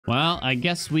Well, I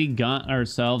guess we got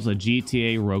ourselves a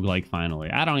GTA roguelike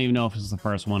finally. I don't even know if it's the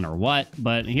first one or what,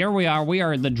 but here we are. We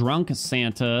are the drunk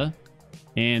Santa.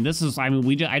 And this is, I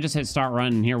mean, I just hit start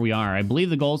run and here we are. I believe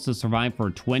the goal is to survive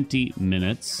for 20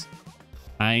 minutes.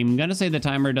 I'm going to say the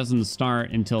timer doesn't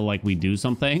start until like we do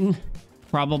something.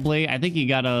 Probably. I think you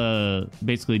gotta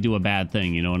basically do a bad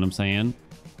thing, you know what I'm saying?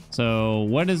 So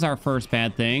what is our first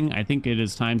bad thing? I think it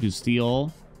is time to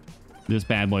steal this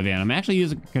bad boy van. I'm actually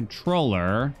using a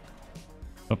controller,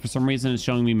 but for some reason it's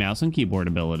showing me mouse and keyboard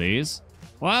abilities.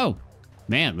 Whoa!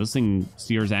 Man, this thing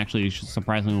steers actually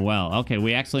surprisingly well. Okay,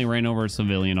 we accidentally ran over a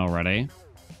civilian already.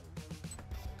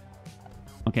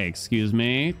 Okay, excuse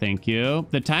me. Thank you.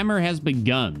 The timer has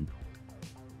begun.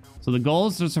 So the goal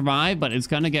is to survive, but it's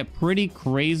going to get pretty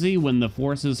crazy when the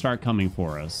forces start coming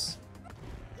for us.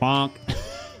 Bonk.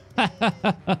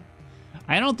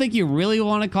 I don't think you really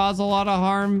want to cause a lot of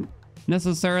harm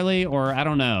necessarily, or I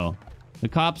don't know. The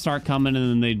cops start coming and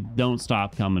then they don't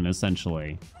stop coming,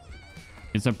 essentially.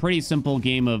 It's a pretty simple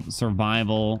game of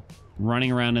survival,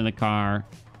 running around in the car,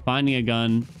 finding a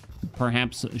gun,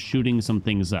 perhaps shooting some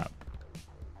things up.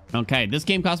 Okay, this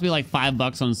game cost me like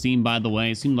 $5 on Steam, by the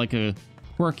way. It seemed like a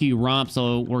quirky romp,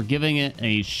 so we're giving it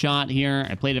a shot here.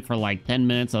 I played it for like 10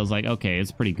 minutes. I was like, okay,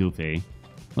 it's pretty goofy.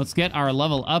 Let's get our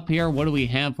level up here. What do we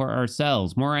have for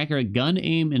ourselves? More accurate gun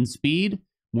aim and speed,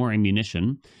 more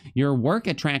ammunition. Your work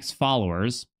attracts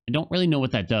followers. I don't really know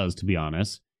what that does, to be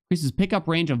honest. Increases pickup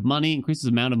range of money, increases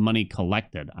amount of money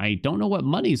collected. I don't know what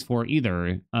money's for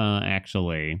either,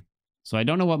 actually. So I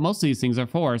don't know what most of these things are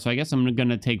for, so I guess I'm going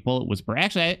to take Bullet Whisper.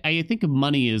 Actually, I think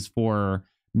money is for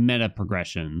meta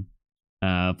progression.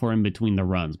 For in between the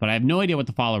runs, but I have no idea what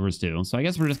the followers do. So I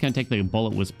guess we're just gonna take the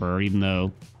Bullet Whisperer, even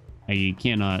though I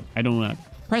don't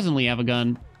presently have a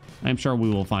gun. I'm sure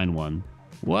we will find one.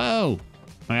 Whoa!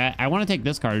 I want to take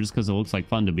this car just because it looks like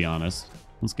fun, to be honest.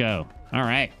 Let's go. All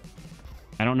right.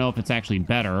 I don't know if it's actually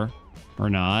better or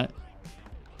not.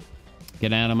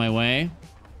 Get out of my way.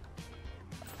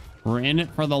 We're in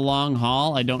it for the long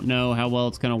haul. I don't know how well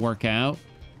it's gonna work out.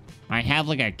 I have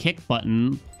like a kick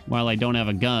button while I don't have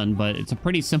a gun, but it's a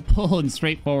pretty simple and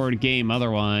straightforward game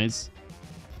otherwise.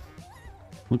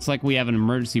 Looks like we have an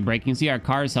emergency brake. You can see our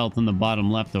car's health in the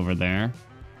bottom left over there.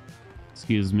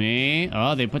 Excuse me.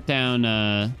 Oh, they put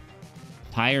down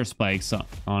tire spikes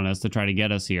on us to try to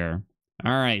get us here.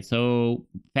 All right, so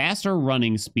faster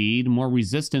running speed, more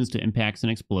resistance to impacts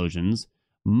and explosions.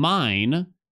 Mine.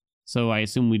 So I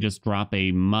assume we just drop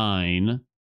a mine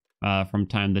from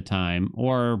time to time.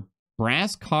 Or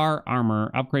brass car armor,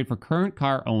 upgrade for current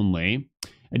car only.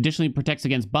 Additionally, protects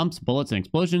against bumps, bullets, and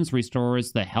explosions.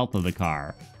 Restores the health of the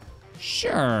car.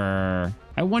 Sure.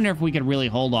 I wonder if we could really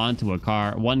hold on to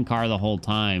one car the whole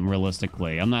time,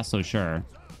 realistically. I'm not so sure.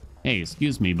 Hey,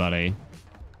 excuse me, buddy.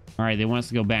 All right, they want us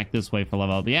to go back this way for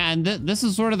level up. Yeah, and this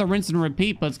is sort of the rinse and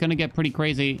repeat, but it's going to get pretty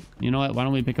crazy. You know what? Why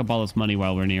don't we pick up all this money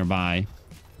while we're nearby?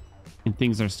 And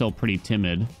things are still pretty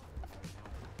timid,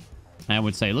 I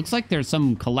would say. Looks like there's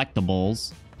some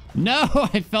collectibles. No,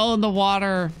 I fell in the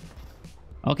water.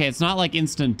 Okay, it's not like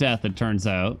instant death, it turns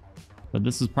out. But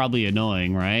this is probably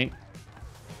annoying, right?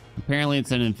 Apparently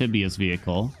it's an amphibious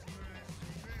vehicle.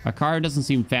 Our car doesn't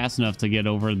seem fast enough to get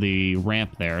over the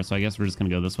ramp there, so I guess we're just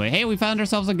gonna go this way. Hey, we found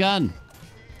ourselves a gun!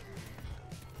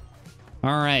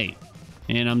 Alright.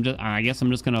 And I guess I'm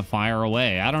just gonna fire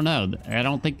away. I don't know. I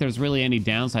don't think there's really any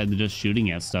downside to just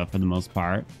shooting at stuff for the most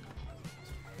part,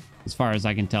 as far as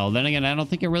I can tell. Then again, I don't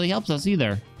think it really helps us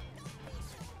either.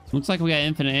 Looks like we got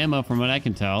infinite ammo from what I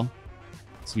can tell.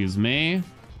 Excuse me.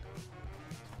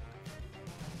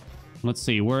 Let's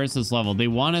see, where is this level? They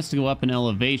want us to go up in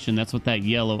elevation. That's what that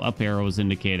yellow up arrow is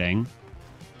indicating.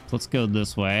 So let's go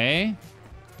this way.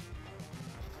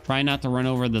 Try not to run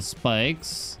over the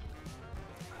spikes.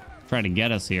 Try to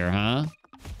get us here, huh?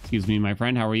 Excuse me, my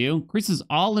friend, how are you? Increases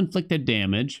all inflicted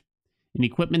damage. And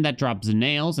equipment that drops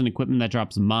nails and equipment that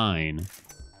drops mine.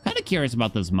 Kind of curious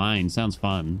about this mine. Sounds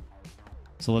fun.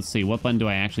 So let's see. What button do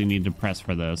I actually need to press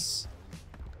for this?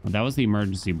 Well, that was the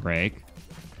emergency brake.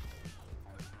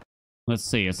 Let's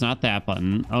see. It's not that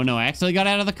button. Oh, no. I actually got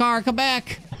out of the car. Come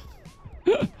back.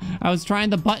 I was trying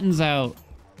the buttons out.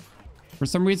 For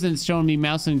some reason, it's showing me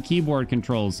mouse and keyboard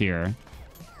controls here.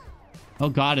 Oh,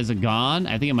 God. Is it gone?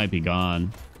 I think it might be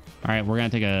gone. All right. We're going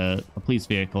to take a police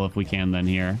vehicle if we can then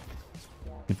here.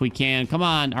 If we can. Come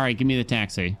on. All right. Give me the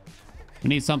taxi. We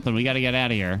need something. We got to get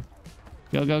out of here.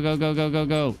 Go, go, go, go, go, go,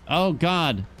 go. Oh,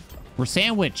 God. We're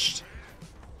sandwiched.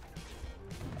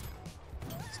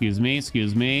 Excuse me.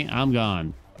 Excuse me. I'm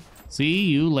gone. See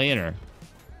you later.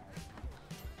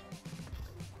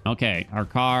 Okay. Our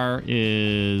car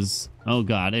is... Oh,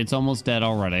 God. It's almost dead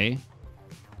already.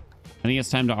 I think it's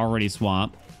time to already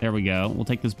swap. There we go. We'll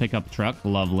take this pickup truck.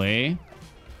 Lovely.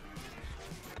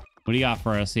 What do you got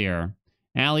for us here?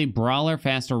 Alley, brawler,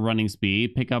 faster running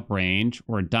speed, pickup range,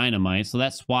 or dynamite. So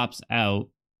that swaps out,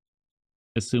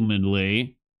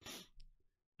 assumedly,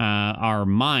 our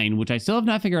mine, which I still have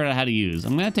not figured out how to use.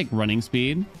 I'm going to take running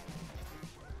speed.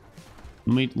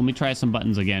 Let me try some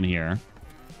buttons again here.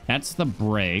 That's the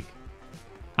brake.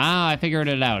 Ah, I figured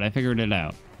it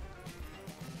out.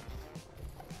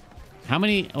 How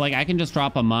many, like, I can just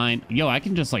drop a mine. Yo, I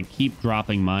can just, like, keep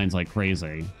dropping mines like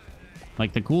crazy.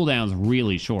 Like, the cooldown's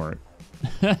really short.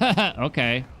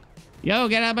 Okay. Yo,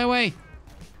 get out of my way.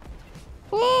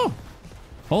 Woo!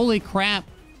 Holy crap.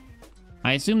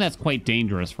 I assume that's quite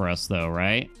dangerous for us, though,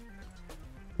 right?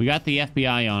 We got the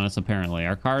FBI on us, apparently.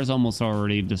 Our car is almost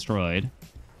already destroyed.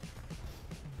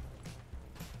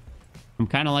 I'm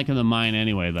kind of liking the mine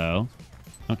anyway, though.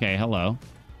 Okay, hello.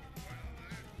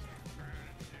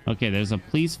 Okay, there's a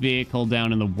police vehicle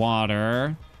down in the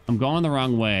water. I'm going the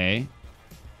wrong way.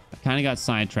 I kind of got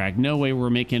sidetracked. No way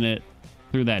we're making it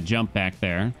through that jump back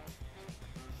there.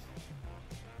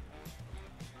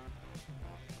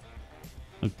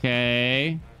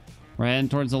 Okay. We're heading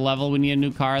towards the level. We need a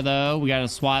new car, though. We got a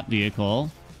SWAT vehicle.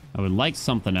 I would like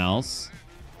something else.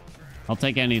 I'll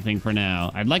take anything for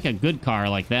now. I'd like a good car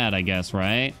like that, I guess,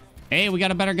 right? Hey, we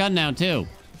got a better gun now, too.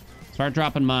 Start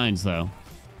dropping mines, though.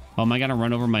 Oh, am I gonna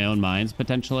run over my own mines,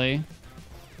 potentially?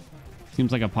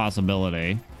 Seems like a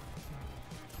possibility.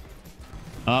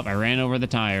 Oh, I ran over the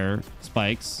tire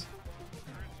spikes.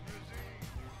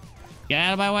 Get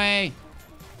out of my way!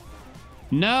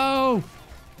 No!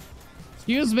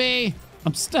 Excuse me!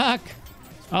 I'm stuck!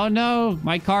 Oh no,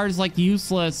 my car's like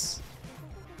useless.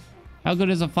 How good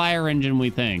is a fire engine, we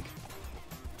think?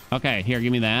 Okay, here,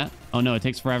 give me that. Oh no, it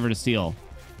takes forever to steal.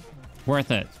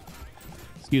 Worth it.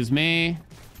 Excuse me.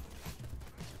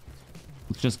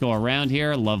 Let's just go around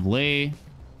here. Lovely.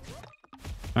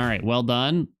 All right, well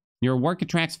done. Your work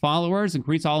attracts followers,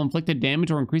 increase all inflicted damage,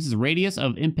 or increases radius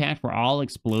of impact for all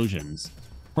explosions.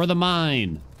 For the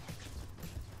mine.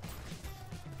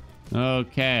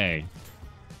 Okay.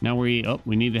 Now we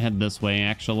need to head this way,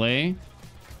 actually.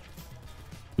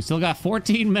 We still got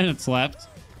 14 minutes left.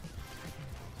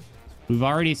 We've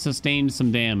already sustained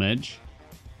some damage.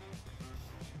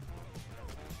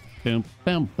 Boom,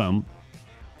 boom, boom.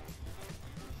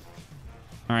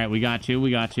 All right, we got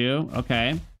you.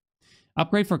 Okay.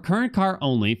 Upgrade for current car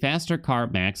only. Faster car,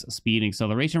 max speed,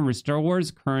 acceleration,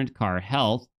 restores current car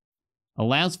health.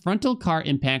 Allows frontal car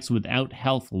impacts without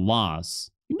health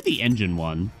loss. Give me the engine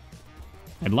one.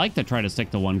 I'd like to try to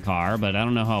stick to one car, but I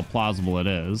don't know how plausible it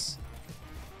is.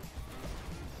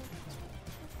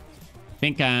 I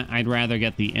think I'd rather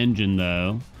get the engine,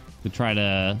 though, to try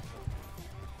to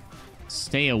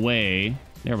stay away.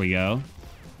 There we go.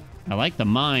 I like the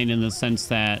mine in the sense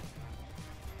that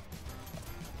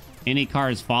any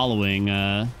cars following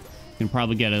can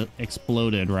probably get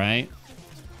exploded, right?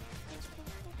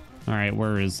 All right,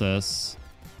 where is this?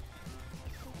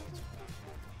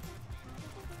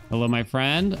 Hello, my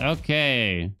friend.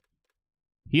 Okay.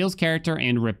 Heals character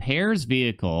and repairs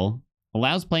vehicle.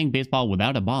 Allows playing baseball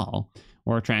without a ball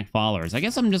or attract followers. I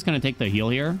guess I'm just going to take the heal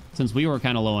here since we were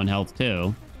kind of low on health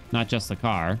too, not just the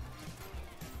car.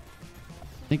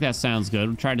 I think that sounds good.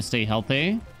 We'll try to stay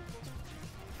healthy.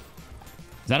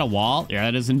 Is that a wall? Yeah,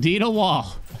 that is indeed a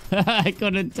wall. I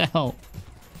couldn't tell.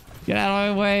 Get out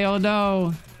of my way. Oh,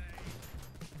 no.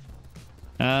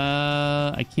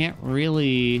 I can't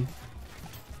really...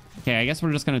 Okay, I guess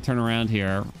we're just going to turn around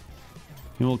here.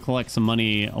 And we'll collect some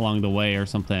money along the way or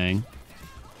something.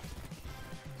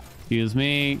 Excuse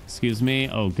me. Excuse me.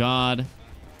 Oh, God.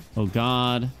 Oh,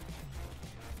 God.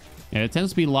 Yeah, it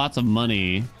tends to be lots of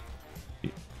money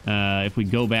if we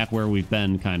go back where we've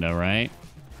been, kind of, right?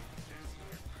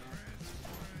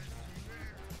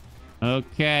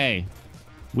 Okay.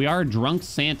 We are Drunk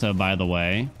Santa, by the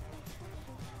way.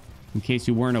 In case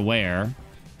you weren't aware.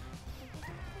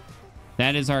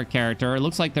 That is our character. It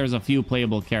looks like there's a few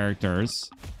playable characters.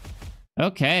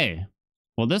 Okay.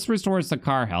 Well, this restores the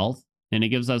car health, and it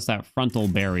gives us that frontal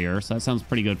barrier, so that sounds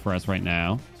pretty good for us right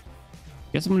now.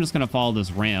 Guess I'm just going to follow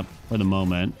this ramp for the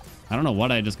moment. I don't know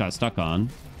what I just got stuck on.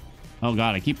 Oh,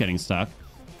 God, I keep getting stuck.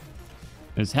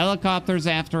 There's helicopters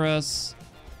after us.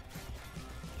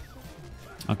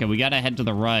 Okay, we got to head to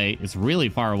the right. It's really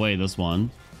far away, this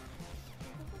one.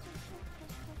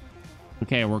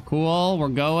 Okay, we're cool. We're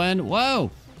going. Whoa!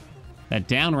 That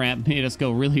down ramp made us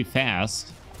go really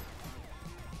fast.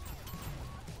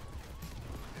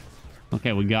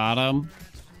 Okay, we got him.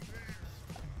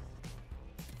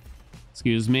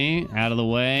 Excuse me. Out of the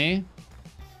way.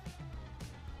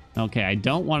 Okay, I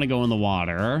don't want to go in the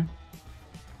water.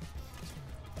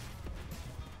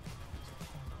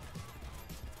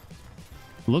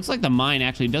 Looks like the mine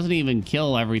actually doesn't even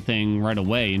kill everything right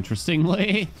away,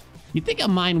 interestingly. You'd think a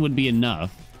mine would be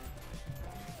enough.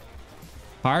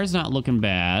 Car's not looking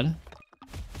bad.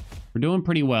 We're doing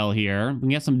pretty well here. We can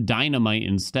get some dynamite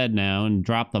instead now and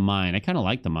drop the mine. I kind of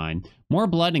like the mine. More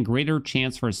blood and greater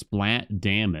chance for splat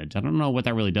damage. I don't know what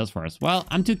that really does for us. Well,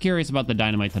 I'm too curious about the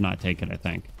dynamite to not take it, I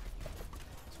think.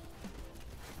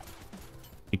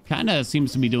 It kind of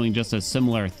seems to be doing just a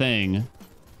similar thing.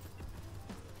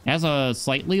 Has a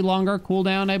slightly longer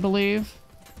cooldown, I believe.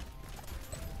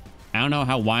 I don't know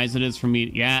how wise it is for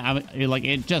me. Yeah, like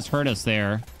it just hurt us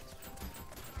there.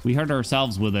 We hurt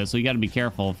ourselves with it, so you got to be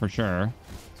careful for sure.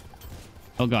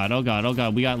 Oh god, oh god, oh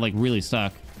god. We got like really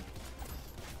stuck.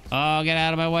 Oh, get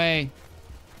out of my way.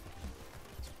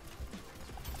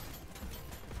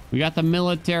 We got the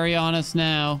military on us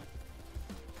now.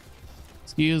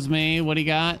 Excuse me, what do you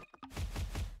got?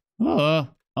 Oh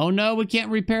no, we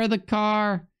can't repair the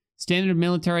car. Standard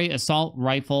military assault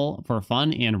rifle for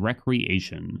fun and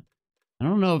recreation. I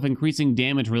don't know if increasing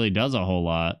damage really does a whole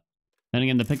lot. Then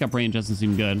again, the pickup range doesn't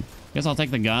seem good. Guess I'll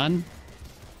take the gun.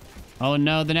 Oh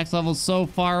no, the next level's so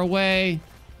far away.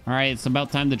 All right, it's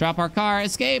about time to drop our car.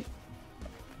 Escape!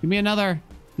 Give me another.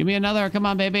 Give me another. Come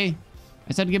on, baby.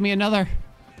 I said give me another.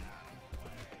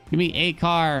 Give me a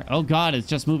car. Oh god, it's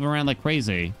just moving around like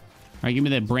crazy. All right, give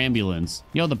me the brambulance.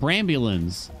 Yo, the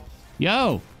brambulance.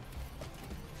 Yo!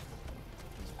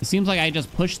 It seems like I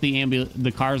just pushed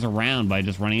the cars around by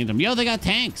just running into them. Yo, they got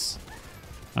tanks!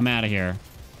 I'm out of here.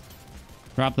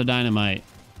 Drop the dynamite.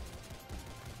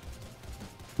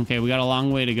 Okay, we got a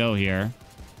long way to go here.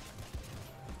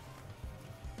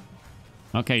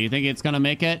 Okay, you think it's gonna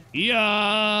make it?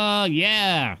 Yeah!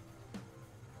 Yeah!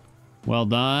 Well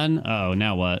done. Uh-oh,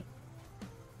 now what?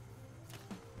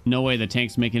 No way the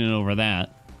tank's making it over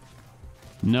that.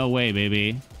 No way,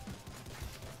 baby.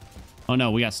 Oh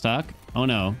no, we got stuck? Oh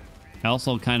no. I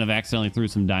also kind of accidentally threw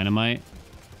some dynamite.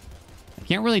 I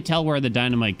can't really tell where the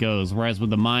dynamite goes, whereas with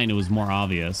the mine, it was more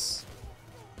obvious.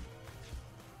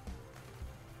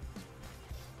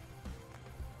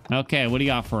 Okay, what do you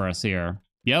got for us here?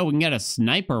 Yo, we can get a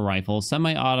sniper rifle,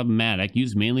 semi-automatic,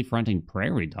 used mainly for hunting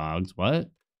prairie dogs. What?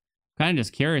 Kind of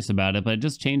just curious about it, but it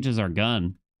just changes our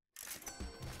gun.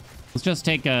 Let's just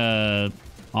take a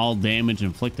all damage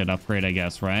inflicted upgrade, I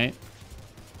guess, right?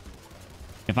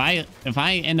 If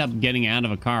I end up getting out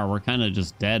of a car, we're kind of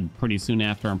just dead pretty soon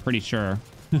after, I'm pretty sure.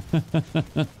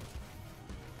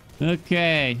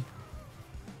 Okay.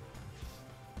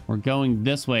 We're going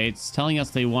this way. It's telling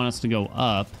us they want us to go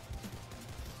up.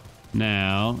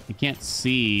 Now, I can't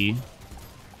see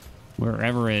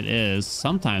wherever it is.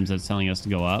 Sometimes it's telling us to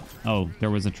go up. Oh, there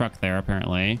was a truck there,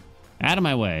 apparently. Out of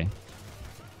my way.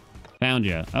 Found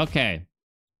you. Okay.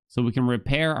 So we can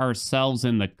repair ourselves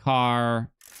in the car.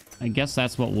 I guess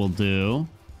that's what we'll do.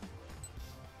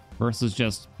 Versus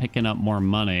just picking up more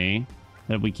money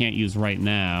that we can't use right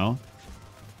now.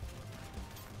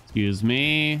 Excuse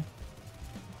me.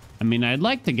 I mean, I'd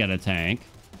like to get a tank.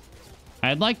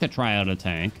 I'd like to try out a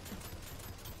tank.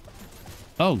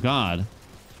 Oh, God.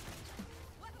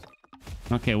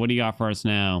 Okay, what do you got for us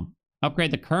now?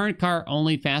 Upgrade the current car,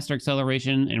 only faster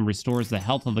acceleration and restores the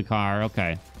health of the car.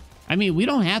 Okay. I mean, we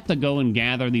don't have to go and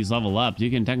gather these level ups.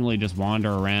 You can technically just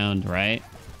wander around, right?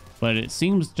 But it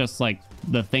seems just like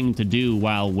the thing to do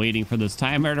while waiting for this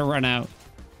timer to run out.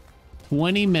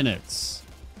 20 minutes.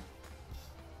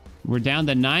 We're down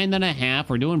to 9.5.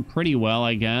 We're doing pretty well,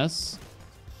 I guess.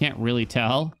 Can't really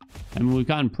tell. I mean, we've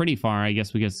gotten pretty far, I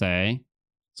guess we could say.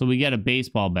 So we get a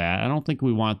baseball bat. I don't think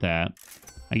we want that.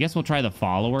 I guess we'll try the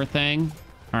follower thing.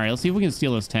 All right, let's see if we can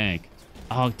steal this tank.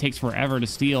 Oh, it takes forever to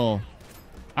steal.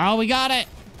 Oh, we got it.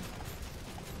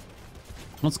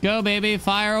 Let's go, baby.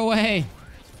 Fire away.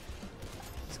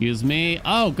 Excuse me.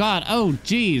 Oh, God. Oh,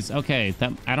 geez. Okay,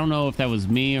 I don't know if that was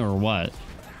me or what.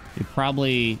 I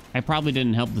probably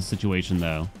didn't help the situation,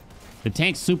 though. The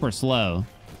tank's super slow.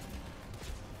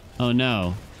 Oh,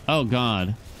 no. Oh,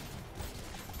 God.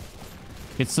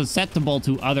 It's susceptible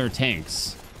to other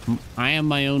tanks. I am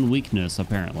my own weakness,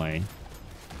 apparently.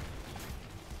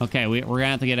 Okay, we're gonna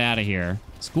have to get out of here.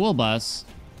 School bus.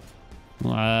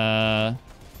 All right,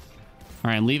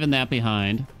 I'm leaving that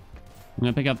behind. I'm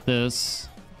gonna pick up this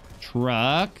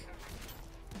truck.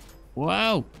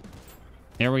 Whoa.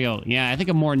 There we go. Yeah, I think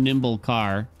a more nimble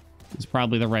car is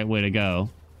probably the right way to go.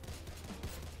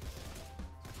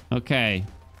 Okay.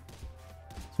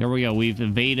 There we go. We've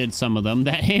evaded some of them.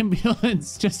 That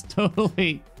ambulance just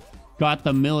totally got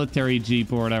the military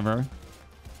jeep or whatever.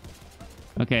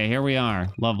 Okay, here we are.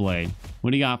 Lovely.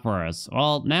 What do you got for us?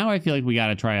 Well, now I feel like we got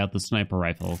to try out the sniper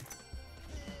rifle.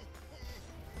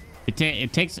 It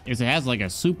has like a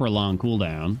super long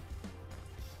cooldown.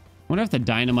 Wonder if the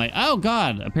dynamite... Oh,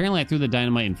 God. Apparently, I threw the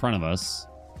dynamite in front of us.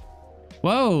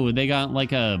 Whoa, they got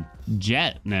like a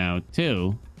jet now,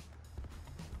 too.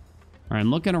 All right,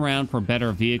 I'm looking around for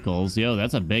better vehicles. Yo,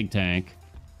 that's a big tank.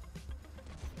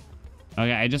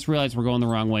 Okay, I just realized we're going the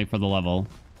wrong way for the level.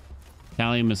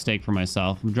 Italian mistake for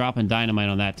myself. I'm dropping dynamite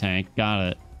on that tank. Got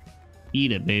it.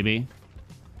 Eat it, baby.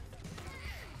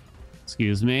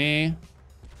 Excuse me.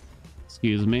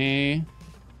 Excuse me.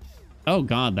 Oh,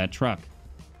 God, that truck.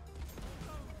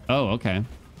 Oh, okay.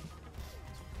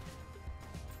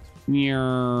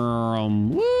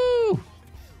 Woo!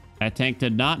 That tank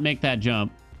did not make that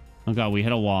jump. Oh, God, we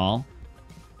hit a wall.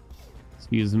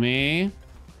 Excuse me.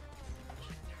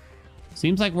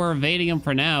 Seems like we're evading him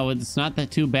for now. It's not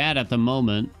that too bad at the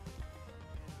moment.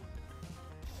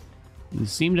 We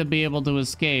seem to be able to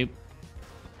escape.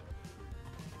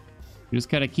 We just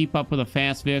gotta keep up with a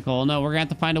fast vehicle. Oh, no, we're gonna have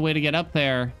to find a way to get up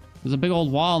there. There's a big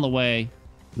old wall in the way.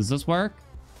 Does this work?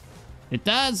 It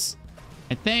does!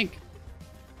 I think.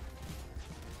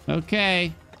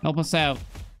 Okay. Help us out.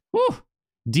 Whew!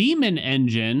 Demon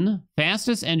engine.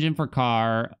 Fastest engine for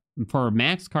car. For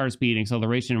max car speed,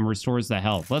 acceleration, and restores the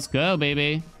health. Let's go,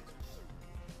 baby.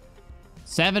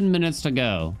 7 minutes to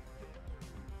go.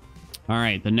 All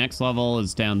right, the next level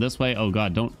is down this way. Oh,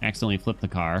 God, don't accidentally flip the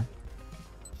car.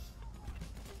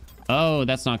 Oh,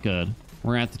 that's not good.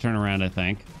 We're gonna have to turn around, I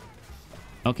think.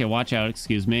 Okay, watch out.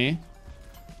 Excuse me.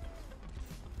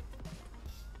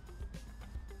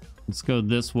 Let's go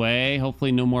this way.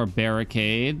 Hopefully no more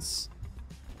barricades.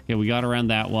 Okay, we got around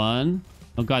that one.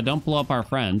 Oh, God, don't blow up our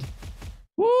friend.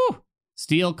 Woo!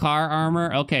 Steel car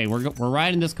armor. Okay, we're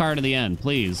riding this car to the end,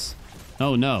 please.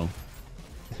 Oh, no.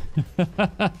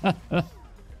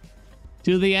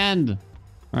 To the end.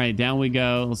 All right, down we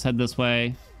go. Let's head this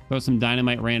way. Throw some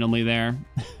dynamite randomly there.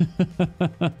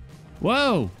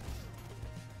 Whoa!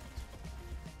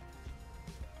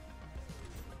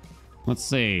 Let's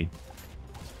see.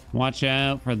 Watch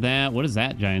out for that. What is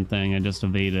that giant thing I just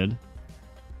evaded?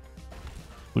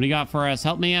 What do you got for us?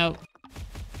 Help me out.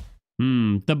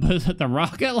 The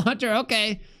rocket launcher?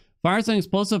 Okay. Fires an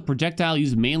explosive projectile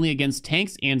used mainly against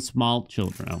tanks and small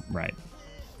children. Oh, right.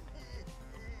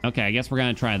 Okay, I guess we're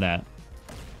gonna try that.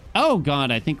 Oh, God,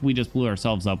 I think we just blew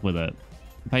ourselves up with it.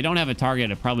 If I don't have a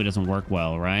target, it probably doesn't work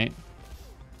well, right?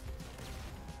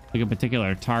 Like a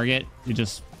particular target, it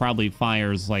just probably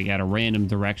fires like at a random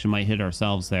direction, might hit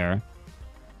ourselves there.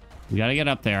 We gotta get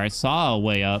up there. I saw a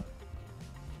way up.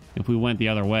 If we went the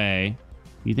other way.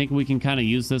 You think we can kind of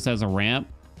use this as a ramp?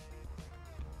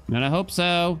 And I hope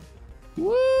so.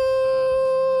 Woo!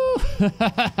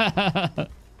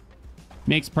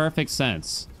 Makes perfect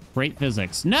sense. Great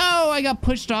physics. No, I got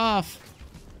pushed off.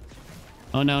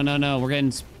 Oh, no, no, no. We're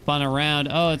getting spun around.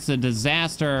 Oh, it's a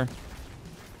disaster.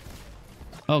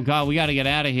 Oh, God, we got to get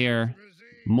out of here.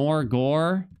 More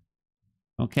gore.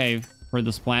 Okay, for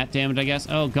the splat damage, I guess.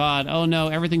 Oh, God. Oh, no,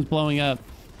 everything's blowing up.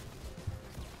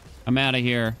 I'm out of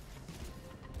here.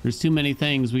 There's too many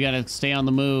things. We gotta stay on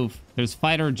the move. There's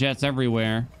fighter jets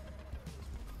everywhere.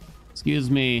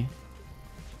 Excuse me.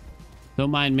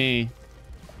 Don't mind me.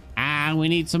 Ah, we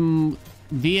need some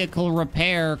vehicle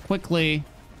repair quickly.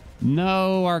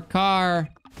 No, our car.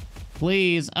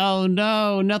 Please. Oh,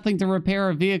 no. Nothing to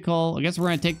repair a vehicle. I guess we're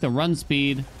gonna take the run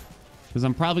speed. Because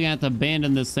I'm probably gonna have to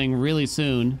abandon this thing really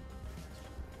soon.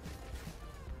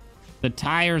 The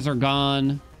tires are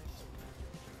gone.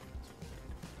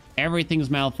 Everything's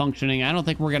malfunctioning. I don't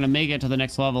think we're gonna make it to the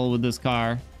next level with this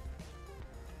car.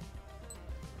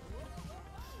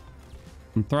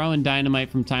 I'm throwing dynamite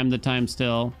from time to time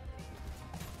still.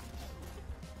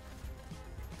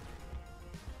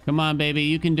 Come on, baby.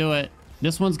 You can do it.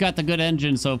 This one's got the good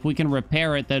engine, so if we can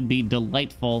repair it, that'd be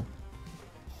delightful.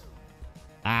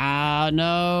 Ah,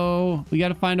 no. We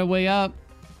gotta find a way up.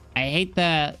 I hate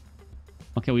that.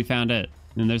 Okay, we found it.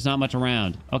 And there's not much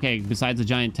around. Okay, besides a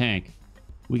giant tank.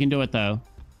 We can do it, though.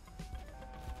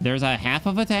 There's a half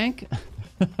of a tank?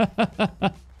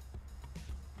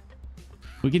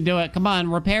 We can do it. Come on,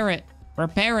 repair it.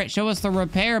 Repair it. Show us the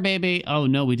repair, baby. Oh,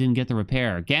 no, we didn't get the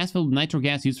repair. Gas-filled nitro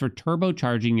gas used for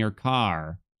turbocharging your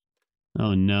car.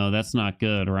 Oh, no, that's not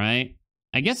good, right?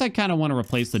 I guess I kind of want to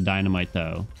replace the dynamite,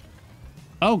 though.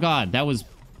 Oh, God, that was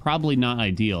probably not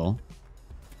ideal.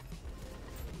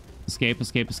 Escape,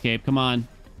 escape, escape. Come on.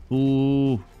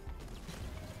 Ooh.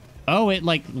 Oh, it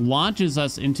like launches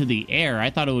us into the air. I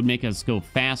thought it would make us go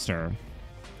faster,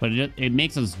 but it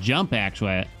makes us jump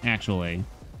actually.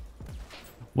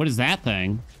 What is that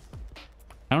thing?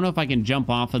 I don't know if I can jump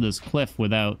off of this cliff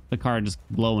without the car just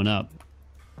blowing up.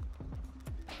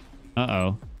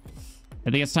 Uh-oh. I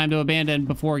think it's time to abandon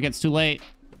before it gets too late.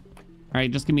 All right,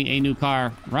 just give me a new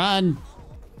car. Run!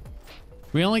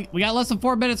 We got less than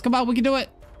 4 minutes. Come on, we can do it.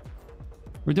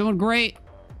 We're doing great.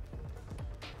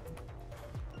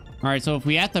 All right, so if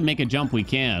we have to make a jump, we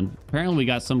can. Apparently, we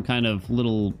got some kind of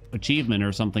little achievement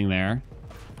or something there.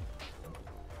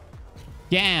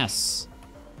 Gas.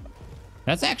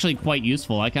 That's actually quite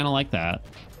useful. I kind of like that.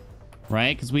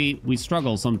 Right? Because we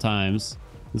struggle sometimes.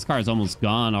 This car is almost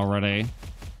gone already.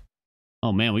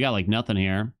 Oh, man, we got like nothing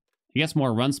here. I guess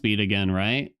more run speed again,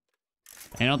 right?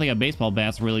 I don't think a baseball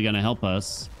bat's really going to help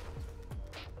us.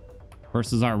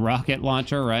 Versus our rocket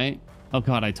launcher, right? Oh,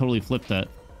 God, I totally flipped it.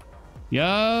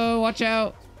 Yo, watch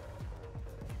out.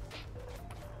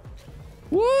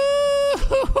 Woo!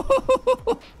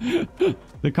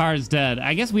 The car's dead.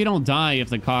 I guess we don't die if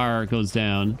the car goes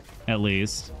down, at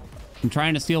least. I'm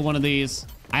trying to steal one of these.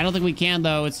 I don't think we can,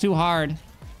 though. It's too hard.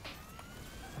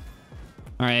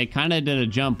 All right, I kind of did a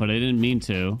jump, but I didn't mean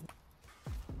to.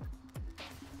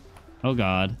 Oh,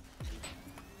 God.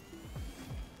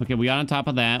 Okay, we got on top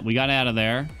of that. We got out of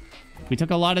there. We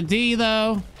took a lot of D,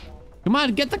 though. Come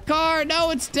on, get the car. No,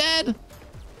 it's dead.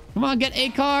 Come on, get a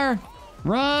car.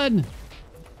 Run.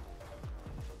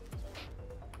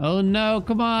 Oh, no.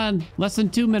 Come on. Less than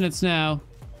 2 minutes now.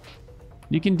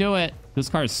 You can do it. This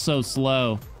car is so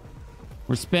slow.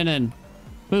 We're spinning.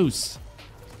 Boost.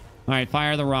 All right,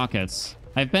 fire the rockets.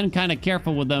 I've been kind of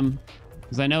careful with them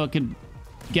because I know it could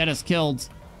get us killed.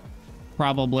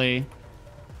 Probably.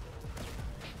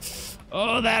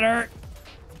 Oh, that hurt.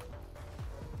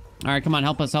 All right, come on,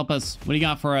 help us, help us. What do you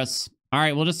got for us? All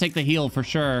right, we'll just take the heal for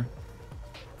sure.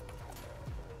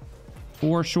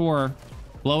 For sure.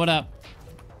 Blow it up.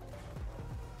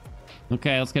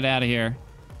 Okay, let's get out of here.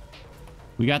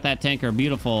 We got that tanker.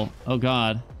 Beautiful. Oh,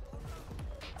 God.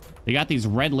 They got these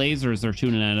red lasers they're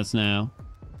shooting at us now.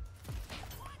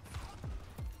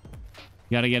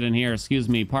 Gotta get in here. Excuse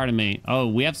me. Pardon me. Oh,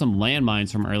 we have some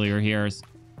landmines from earlier here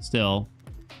still.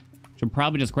 Should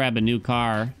probably just grab a new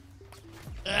car.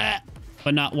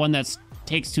 But not one that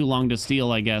takes too long to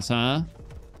steal, I guess, huh?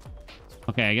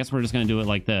 Okay, I guess we're just gonna do it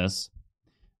like this.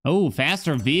 Oh,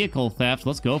 faster vehicle theft.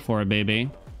 Let's go for it,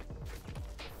 baby.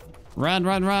 Run,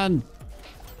 run, run.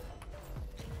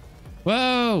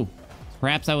 Whoa!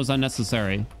 Perhaps that was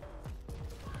unnecessary.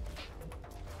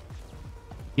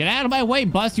 Get out of my way,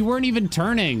 bus. You weren't even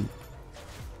turning.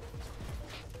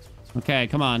 Okay,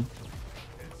 come on.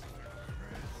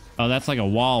 Oh, that's like a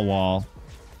wall.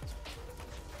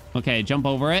 Okay, jump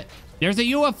over it. There's a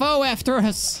UFO after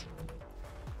us.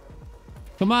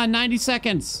 Come on, 90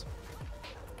 seconds.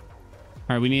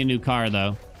 All right, we need a new car,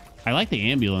 though. I like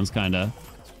the ambulance, kind of.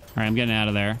 All right, I'm getting out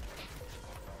of there.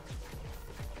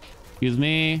 Excuse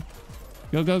me.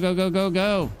 Go, go, go, go, go,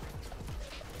 go.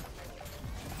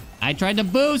 I tried to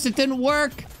boost. It didn't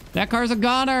work. That car's a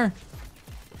goner.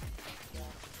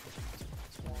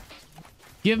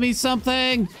 Give me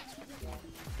something.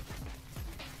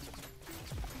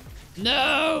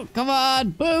 No. Come on.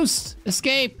 Boost.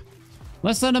 Escape.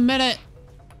 Less than a minute.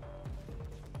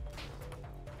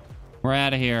 We're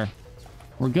out of here.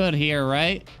 We're good here,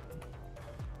 right?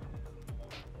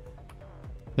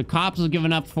 The cops have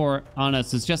given up on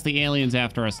us. It's just the aliens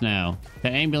after us now. The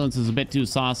ambulance is a bit too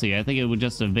saucy. I think it would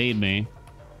just evade me.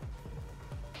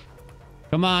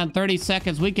 Come on, 30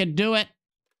 seconds. We can do it.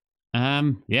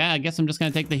 Yeah, I guess I'm just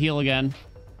gonna take the heal again.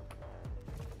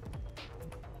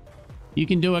 You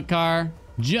can do it, car.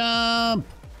 Jump!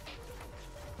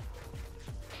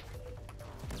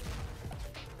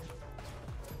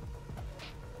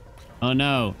 Oh,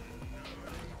 no.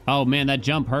 Oh, man, that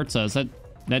jump hurts us. That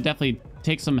definitely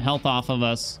takes some health off of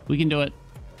us. We can do it.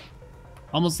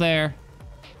 Almost there.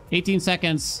 18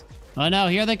 seconds. Oh, no,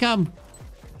 here they come.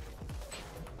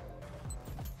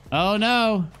 Oh,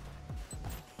 no.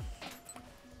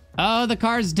 Oh, the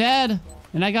car's dead.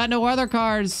 And I got no other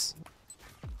cars.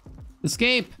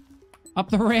 Escape. Up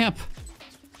the ramp.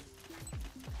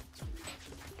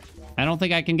 I don't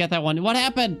think I can get that one. What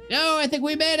happened? No, I think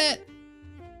we made it.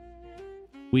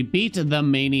 We beat the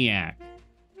Maniac.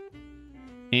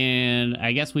 And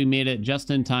I guess we made it just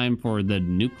in time for the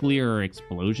nuclear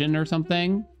explosion or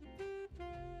something.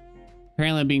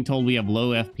 Apparently I'm being told we have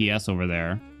low FPS over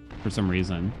there for some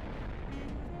reason.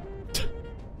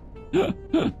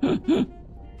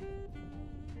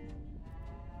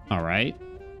 All right.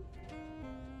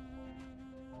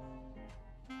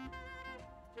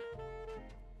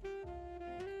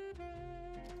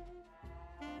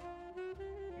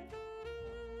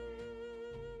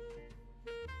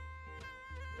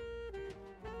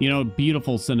 You know,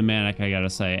 beautiful cinematic, I gotta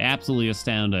say. Absolutely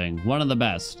astounding. One of the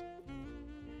best.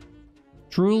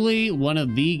 Truly one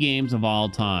of the games of all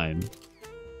time.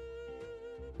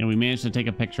 And we managed to take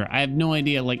a picture. I have no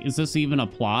idea, like, is this even a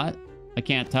plot? I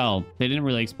can't tell. They didn't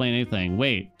really explain anything.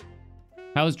 Wait.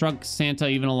 How is Drunk Santa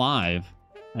even alive?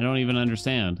 I don't even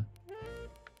understand.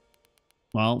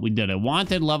 Well, we did it.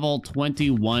 Wanted level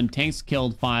 21. Tanks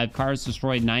killed 5. Cars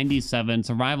destroyed 97.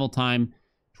 Survival time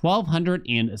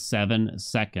 1,207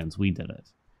 seconds. We did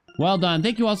it. Well done.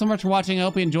 Thank you all so much for watching. I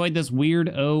hope you enjoyed this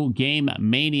weirdo game,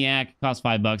 Maniac. It costs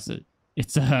 $5.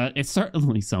 It's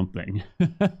certainly something.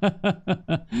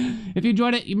 If you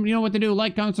enjoyed it, you know what to do.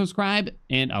 Like, comment, subscribe,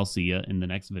 and I'll see you in the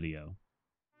next video.